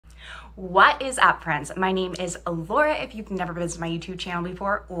What is up, friends? My name is Laura. If you've never visited my YouTube channel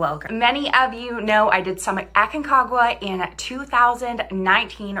before, welcome. Many of you know I did Summit Aconcagua in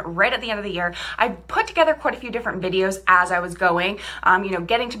 2019, right at the end of the year. I put together quite a few different videos as I was going,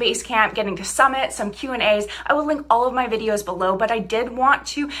 getting to base camp, getting to Summit, some Q&As. I will link all of my videos below, but I did want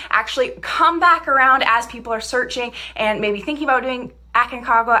to actually come back around as people are searching and maybe thinking about doing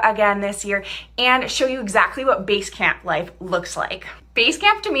Aconcagua again this year and show you exactly what base camp life looks like. Base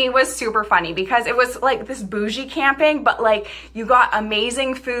camp to me was super funny because it was like this bougie camping, but like you got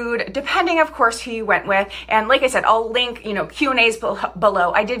amazing food, depending of course who you went with. And like I said, I'll link, Q&As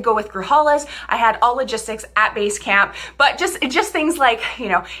below. I did go with Grujalas. I had all logistics at base camp, but just things like,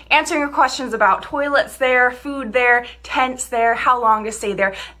 answering your questions about toilets there, food there, tents there, how long to stay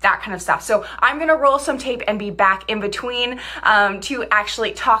there, that kind of stuff. So I'm gonna roll some tape and be back in between to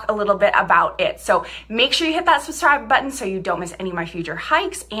actually talk a little bit about it. So make sure you hit that subscribe button so you don't miss any of my future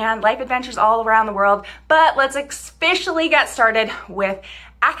hikes and life adventures all around the world. But let's officially get started with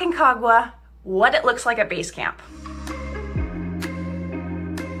Aconcagua, what it looks like at base camp.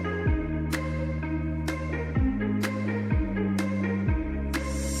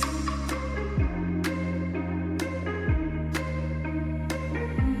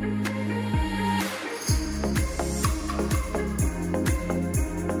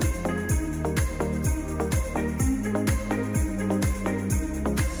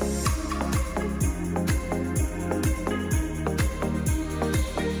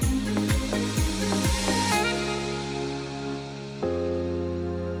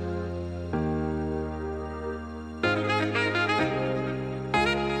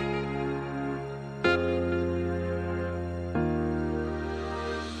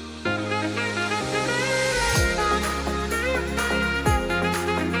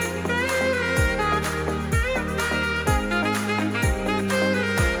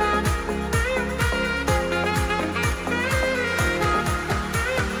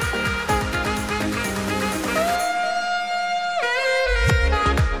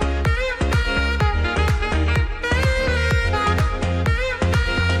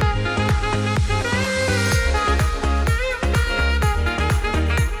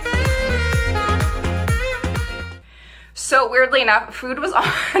 So weirdly enough, food was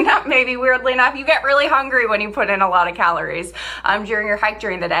on, not maybe weirdly enough, you get really hungry when you put in a lot of calories during your hike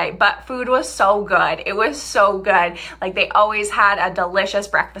during the day, but food was so good. It was so good. Like they always had a delicious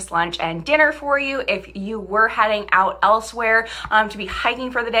breakfast, lunch, and dinner for you if you were heading out elsewhere to be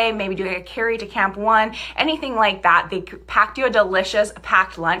hiking for the day, maybe doing a carry to Camp 1, anything like that. They packed you a delicious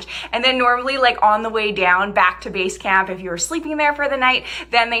packed lunch. And then normally like on the way down back to base camp, if you were sleeping there for the night,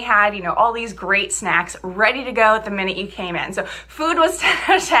 then they had, all these great snacks ready to go at the minute you came in. So food was 10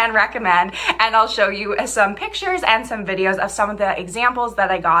 out of 10, recommend, and I'll show you some pictures and some videos of some of the examples that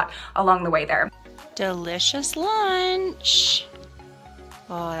I got along the way there. Delicious lunch.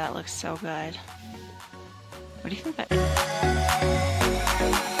 Oh, that looks so good. What do you think that?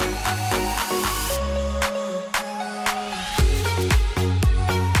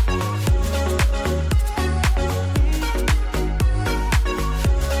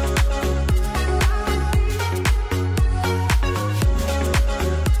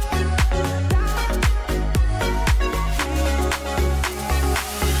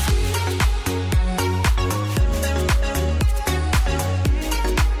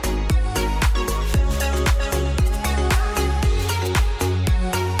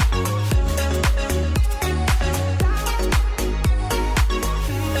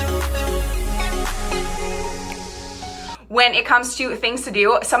 When it comes to things to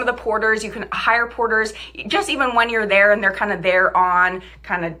do, some of the porters, you can hire porters just even when you're there and they're kind of there on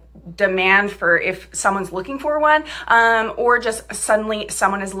kind of demand for if someone's looking for one, or just suddenly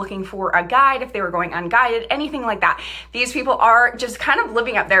someone is looking for a guide if they were going unguided, anything like that. These people are just kind of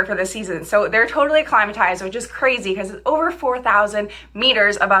living up there for the season. So they're totally acclimatized, which is crazy because it's over 4,000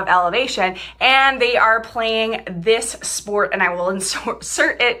 meters above elevation and they are playing this sport, and I will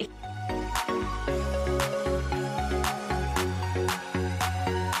insert it.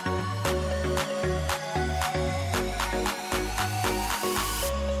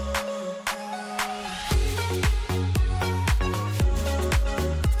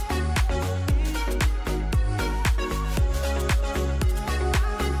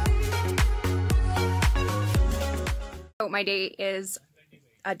 My day is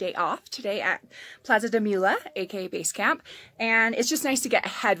a day off today at Plaza de Mula, aka Base Camp, and it's just nice to get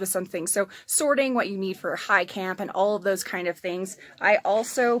ahead with some things. So sorting what you need for high camp and all of those kind of things. I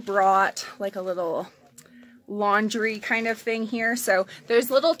also brought like a little laundry kind of thing here. So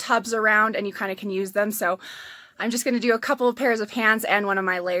there's little tubs around and you kind of can use them. So I'm just going to do a couple of pairs of pants and one of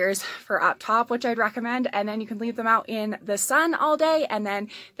my layers for up top, which I'd recommend, and then you can leave them out in the sun all day, and then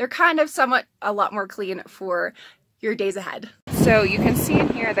they're kind of somewhat a lot more clean for your days ahead. So you can see in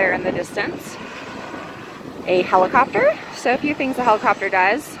here there in the distance a helicopter. So a few things a helicopter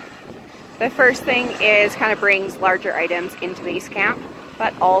does. The first thing is kind of brings larger items into base camp,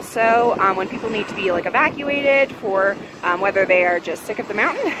 but also when people need to be like evacuated for whether they are just sick of the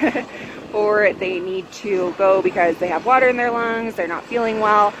mountain or they need to go because they have water in their lungs, they're not feeling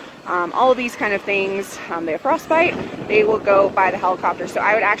well, all of these kind of things, they have frostbite, they will go by the helicopter. So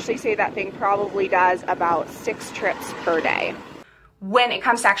I would actually say that thing probably does about 6 trips per day. When it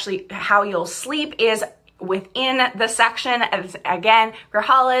comes to actually how you'll sleep is within the section. Again,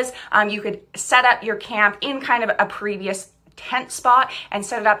 reallylly's, you could set up your camp in kind of a previous tent spot and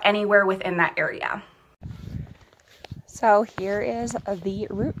set it up anywhere within that area. So here is the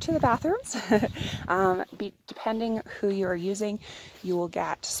route to the bathrooms. Depending who you are using, you will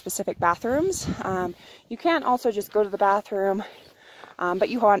get specific bathrooms. You can also just go to the bathroom, but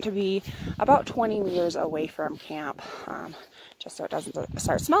you want to be about 20 meters away from camp, just so it doesn't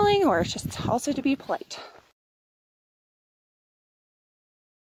start smelling, or just also to be polite.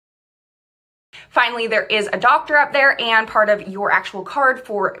 Finally, there is a doctor up there, and part of your actual card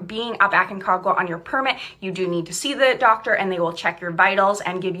for being up Aconcagua on your permit, you do need to see the doctor, and they will check your vitals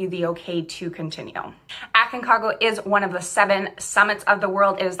and give you the okay to continue. Aconcagua is one of the 7 summits of the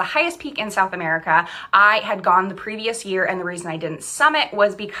world. It is the highest peak in South America. I had gone the previous year, and the reason I didn't summit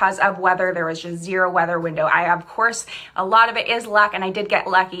was because of weather. There was just 0 weather window. Of course, a lot of it is luck, and I did get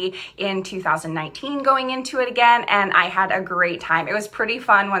lucky in 2019 going into it again, and I had a great time. It was pretty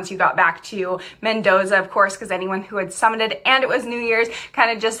fun once you got back to Mendoza, of course, because anyone who had summited and it was New Year's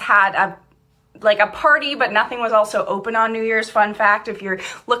kind of just had a party, but nothing was also open on New Year's. Fun fact, if you're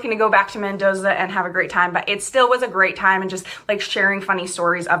looking to go back to Mendoza and have a great time, but it still was a great time and just like sharing funny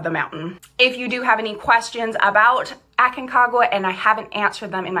stories of the mountain. If you do have any questions about Aconcagua and I haven't answered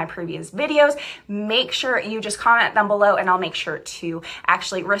them in my previous videos, make sure you just comment them below and I'll make sure to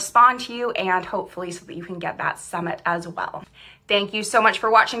actually respond to you, and hopefully so that you can get that summit as well. Thank you so much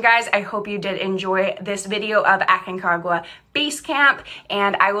for watching, guys. I hope you did enjoy this video of Aconcagua Basecamp,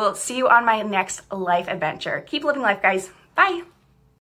 and I will see you on my next life adventure. Keep living life, guys. Bye.